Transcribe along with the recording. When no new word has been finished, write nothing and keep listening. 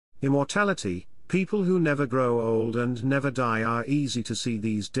Immortality. People who never grow old and never die are easy to see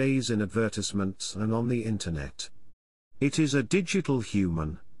these days in advertisements and on the internet. It is a digital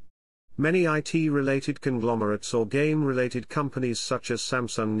human. Many IT-related conglomerates or game-related companies such as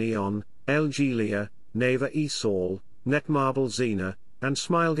Samsung Neon, LG Lia, Naver eSol, Netmarble Xena, and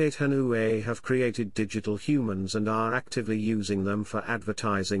Smilegate Hanue have created digital humans and are actively using them for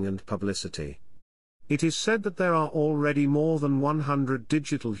advertising and publicity. It is said that there are already more than 100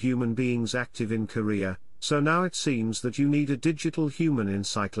 digital human beings active in Korea, so now it seems that you need a digital human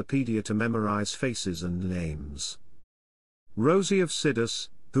encyclopedia to memorize faces and names. Rosie of Sidus,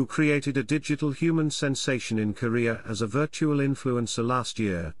 who created a digital human sensation in Korea as a virtual influencer last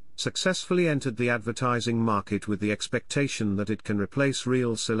year, successfully entered the advertising market with the expectation that it can replace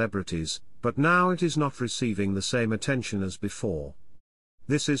real celebrities, but now it is not receiving the same attention as before.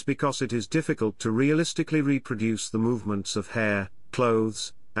 This is because it is difficult to realistically reproduce the movements of hair,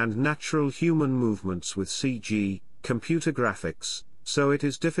 clothes, and natural human movements with CG, computer graphics, so it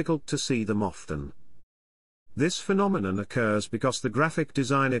is difficult to see them often. This phenomenon occurs because the graphic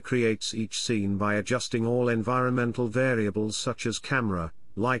designer creates each scene by adjusting all environmental variables such as camera,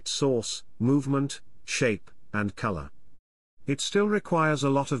 light source, movement, shape, and color. It still requires a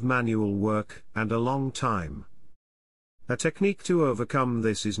lot of manual work and a long time. A technique to overcome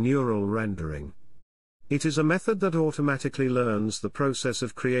this is neural rendering. It is a method that automatically learns the process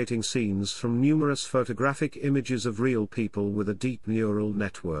of creating scenes from numerous photographic images of real people with a deep neural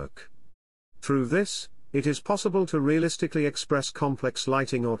network. Through this, it is possible to realistically express complex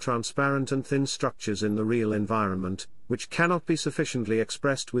lighting or transparent and thin structures in the real environment, which cannot be sufficiently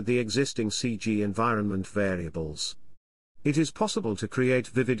expressed with the existing CG environment variables. It is possible to create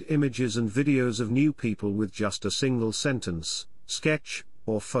vivid images and videos of new people with just a single sentence, sketch,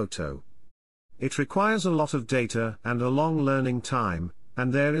 or photo. It requires a lot of data and a long learning time,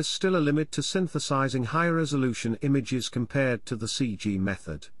 and there is still a limit to synthesizing high-resolution images compared to the CG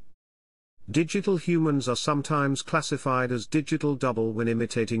method. Digital humans are sometimes classified as digital double when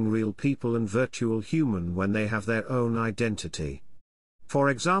imitating real people and virtual human when they have their own identity.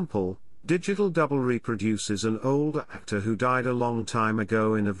 For example, digital double reproduces an old actor who died a long time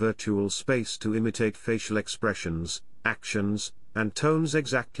ago in a virtual space to imitate facial expressions, actions, and tones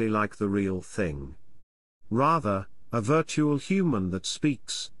exactly like the real thing. Rather, a virtual human that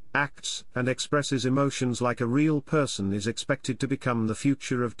speaks, acts, and expresses emotions like a real person is expected to become the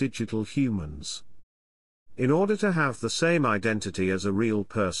future of digital humans. In order to have the same identity as a real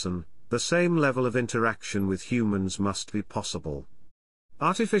person, the same level of interaction with humans must be possible.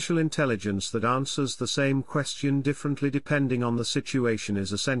 Artificial intelligence that answers the same question differently depending on the situation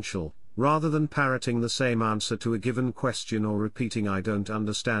is essential, rather than parroting the same answer to a given question or repeating "I don't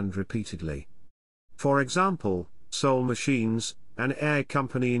understand" repeatedly. For example, Soul Machines, an AI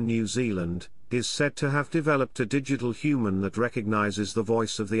company in New Zealand, is said to have developed a digital human that recognizes the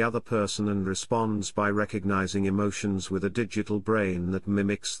voice of the other person and responds by recognizing emotions with a digital brain that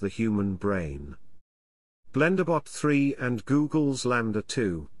mimics the human brain. BlenderBot 3 and Google's Lambda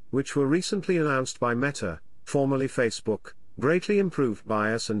 2, which were recently announced by Meta, formerly Facebook, greatly improved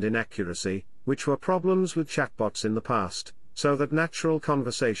bias and inaccuracy, which were problems with chatbots in the past, so that natural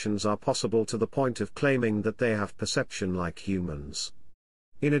conversations are possible to the point of claiming that they have perception like humans.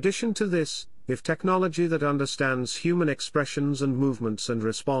 In addition to this, if technology that understands human expressions and movements and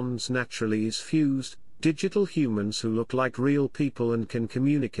responds naturally is fused, digital humans who look like real people and can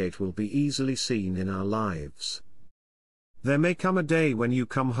communicate will be easily seen in our lives. There may come a day when you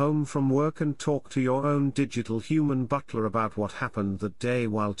come home from work and talk to your own digital human butler about what happened that day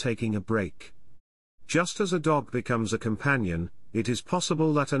while taking a break. Just as a dog becomes a companion, it is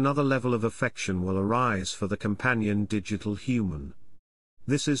possible that another level of affection will arise for the companion digital human.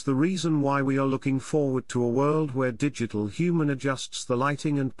 This is the reason why we are looking forward to a world where digital human adjusts the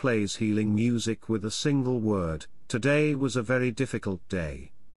lighting and plays healing music with a single word. Today was a very difficult day.